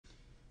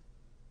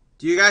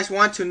Do you guys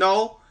want to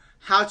know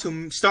how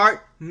to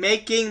start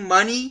making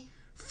money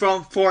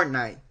from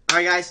Fortnite?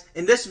 Alright guys,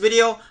 in this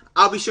video,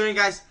 I'll be showing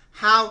you guys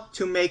how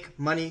to make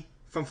money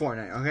from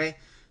Fortnite, okay?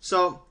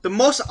 So, the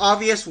most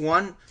obvious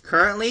one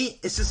currently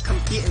is just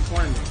compete in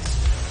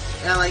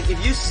tournaments. And like,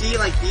 if you see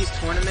like these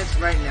tournaments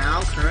right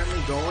now currently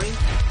going,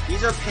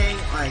 these are paying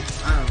like,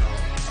 I don't know,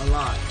 a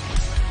lot.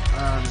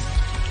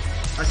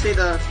 Let's say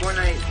the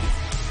Fortnite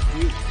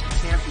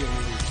Champion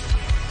League.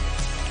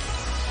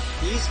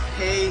 These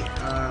pay,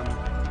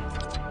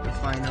 the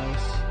finals.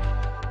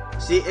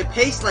 See, it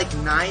pays like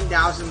 $9,000,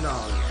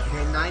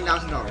 okay,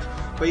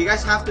 $9,000. But you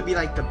guys have to be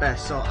like the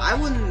best. So I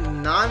would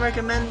not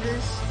recommend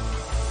this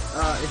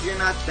if you're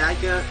not that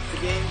good at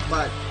the game.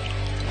 But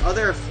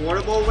other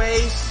affordable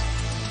ways,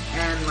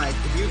 and like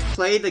if you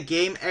play the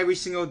game every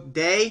single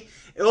day,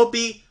 it'll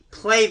be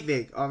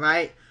Playvig,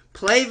 alright?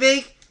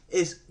 Playvig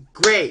is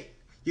great.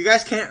 You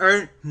guys can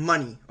earn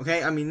money,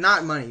 okay? I mean,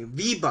 not money,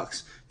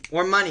 Vbux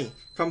or money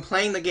from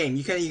playing the game.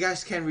 You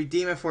guys can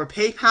redeem it for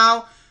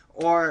PayPal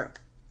or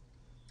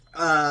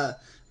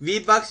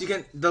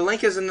Vbux. The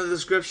link is in the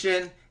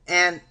description.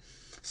 And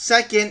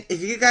second,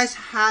 if you guys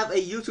have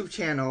a YouTube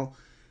channel,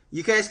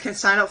 you guys can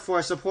sign up for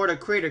a support a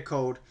creator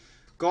code.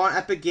 Go on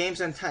Epic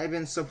Games and type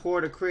in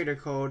support a creator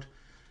code,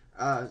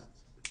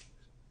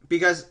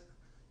 because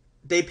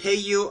they pay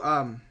you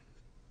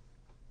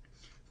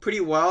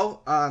pretty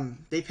well.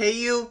 They pay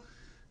you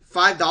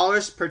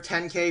 $5 per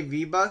 10k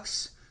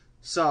Vbux.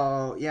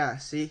 So yeah,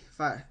 see,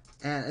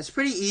 and it's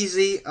pretty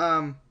easy.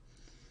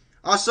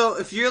 Also,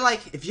 if you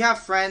have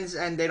friends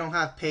and they don't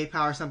have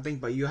PayPal or something,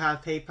 but you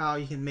have PayPal,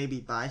 you can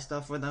maybe buy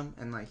stuff for them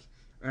and like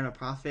earn a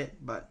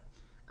profit. But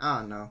I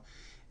don't know.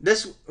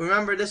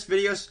 Remember, this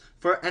video's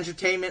for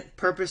entertainment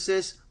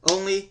purposes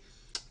only.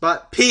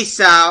 But peace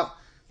out.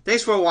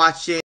 Thanks for watching.